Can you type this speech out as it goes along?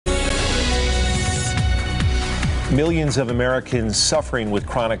Millions of Americans suffering with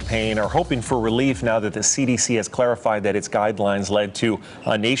chronic pain are hoping for relief now that the CDC has clarified that its guidelines led to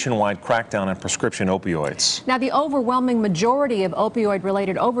a nationwide crackdown on prescription opioids. Now, the overwhelming majority of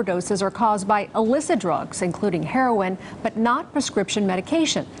opioid-related overdoses are caused by illicit drugs, including heroin, but not prescription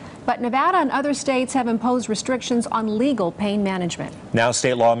medication. But Nevada and other states have imposed restrictions on legal pain management. Now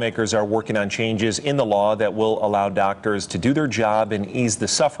state lawmakers are working on changes in the law that will allow doctors to do their job and ease the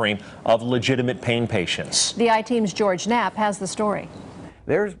suffering of legitimate pain patients. The I-Team's George Knapp has the story.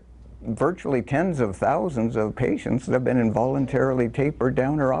 There's virtually tens of thousands of patients that have been involuntarily tapered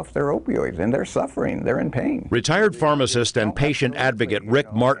down or off their opioids, and they're suffering, they're in pain. Retired pharmacist and patient advocate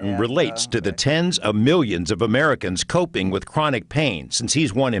Rick Martin relates to the tens of millions of Americans coping with chronic pain, since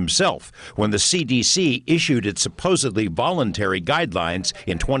he's one himself. When the CDC issued its supposedly voluntary guidelines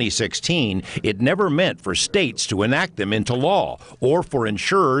in 2016, it never meant for states to enact them into law, or for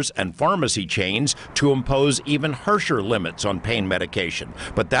insurers and pharmacy chains to impose even harsher limits on pain medication.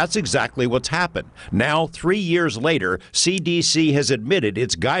 But that's exactly what's happened. Now, 3 years later, CDC has admitted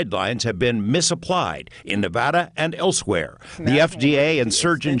its guidelines have been misapplied in Nevada and elsewhere. The FDA and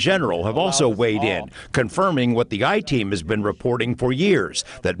Surgeon General have also weighed in, confirming what the I-Team has been reporting for years,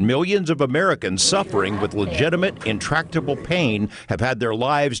 that millions of Americans suffering with legitimate, intractable pain have had their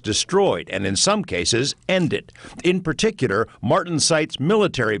lives destroyed and, in some cases, ended. In particular, Martin cites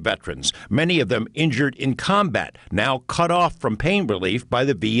military veterans, many of them injured in combat, now cut off from pain relief by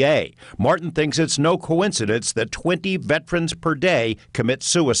the VA. Martin thinks it's no coincidence that 20 veterans per day commit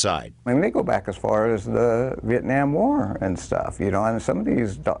suicide. I mean, they go back as far as the Vietnam War and stuff, you know, and some of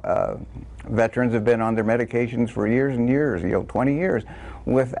these veterans have been on their medications for years and years, 20 years,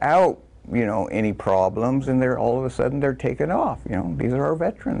 without any problems, and all of a sudden they're taken off. These are our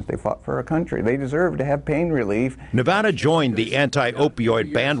veterans. They fought for our country. They deserve to have pain relief. Nevada joined the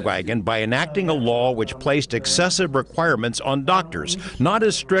anti-opioid bandwagon by enacting a law which placed excessive requirements on doctors, not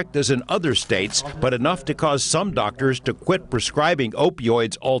as strict as in other states, but enough to cause some doctors to quit prescribing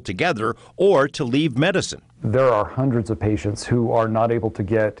opioids altogether or to leave medicine. There are hundreds of patients who are not able to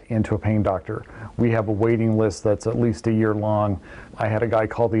get into a pain doctor. We have a waiting list that's at least a year long. I had a guy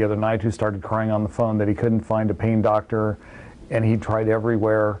call the other night who started crying on the phone that he couldn't find a pain doctor, and he tried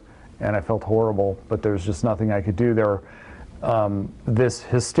everywhere, and I felt horrible, but there's just nothing I could do. This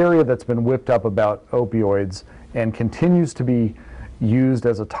hysteria that's been whipped up about opioids and continues to be used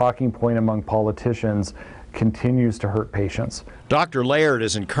as a talking point among politicians continues to hurt patients. Dr. Laird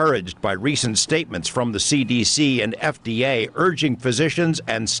is encouraged by recent statements from the CDC and FDA urging physicians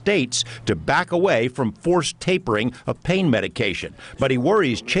and states to back away from forced tapering of pain medication. But he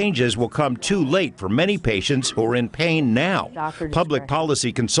worries changes will come too late for many patients who are in pain now. Public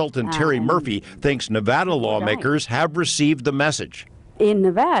policy consultant Terry Murphy thinks Nevada lawmakers have received the message. In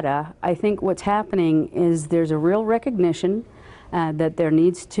Nevada, I think what's happening is there's a real recognition that there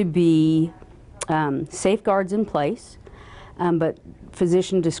needs to be safeguards in place, but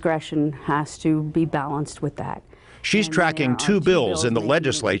physician discretion has to be balanced with that. She's tracking two bills in the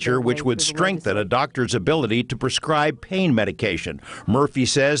legislature which would strengthen a doctor's ability to prescribe pain medication. Murphy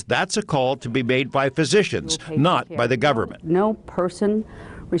says that's a call to be made by physicians, not by the government. No person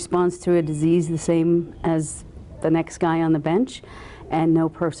responds to a disease the same as the next guy on the bench, and no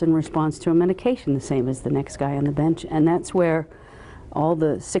person responds to a medication the same as the next guy on the bench. And that's where all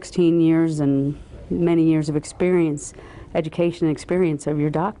the 16 years and many years of experience, education and experience of your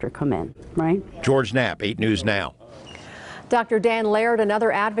doctor come in, right? George Knapp, 8 News Now. Dr. Dan Laird and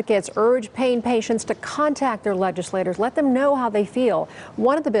other advocates urge pain patients to contact their legislators, let them know how they feel.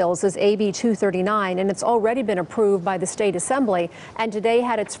 One of the bills is AB 239, and it's already been approved by the state assembly and today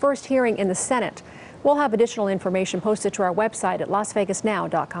had its first hearing in the Senate. We'll have additional information posted to our website at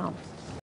lasvegasnow.com.